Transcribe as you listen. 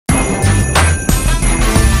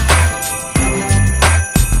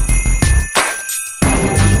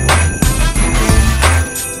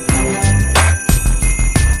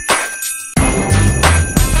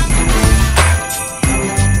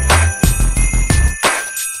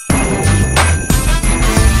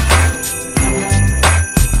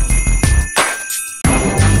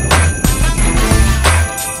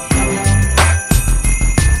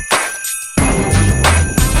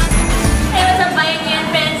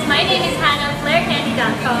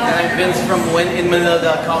Vince from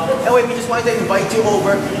winInmanila.com. Anyway, we just wanted to invite you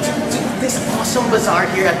over to this awesome bazaar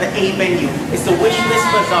here at the A venue. It's the Wishlist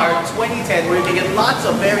Bazaar 2010, where you can get lots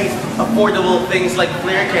of very affordable things like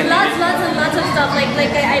flare candy. Lots and lots of stuff. Like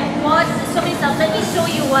I bought so many stuff. Let me show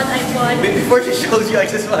you what I bought. Before she shows you, I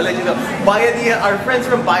just want to let you know, Buyanihan, our friends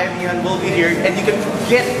from Buyanihan will be here, and you can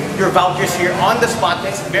get your vouchers here on the spot.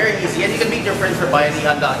 It's very easy, and you can meet your friends from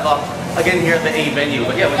Buyanihan.com again here at the A venue.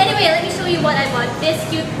 But yeah. Anyway, let me show you what I bought. This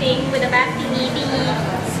cute thing with a back thingy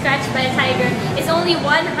scratched by a tiger. It's only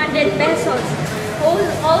 100 pesos.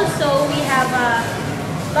 Also, we have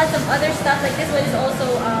lots of other stuff. Like this one is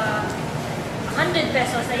also 100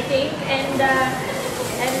 pesos, I think, and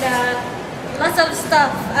lots of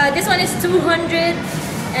stuff. This one is 200,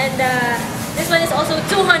 and this one is also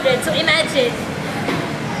 200. So imagine.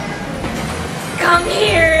 Come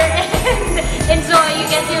here and enjoy. You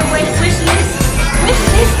get your wish list.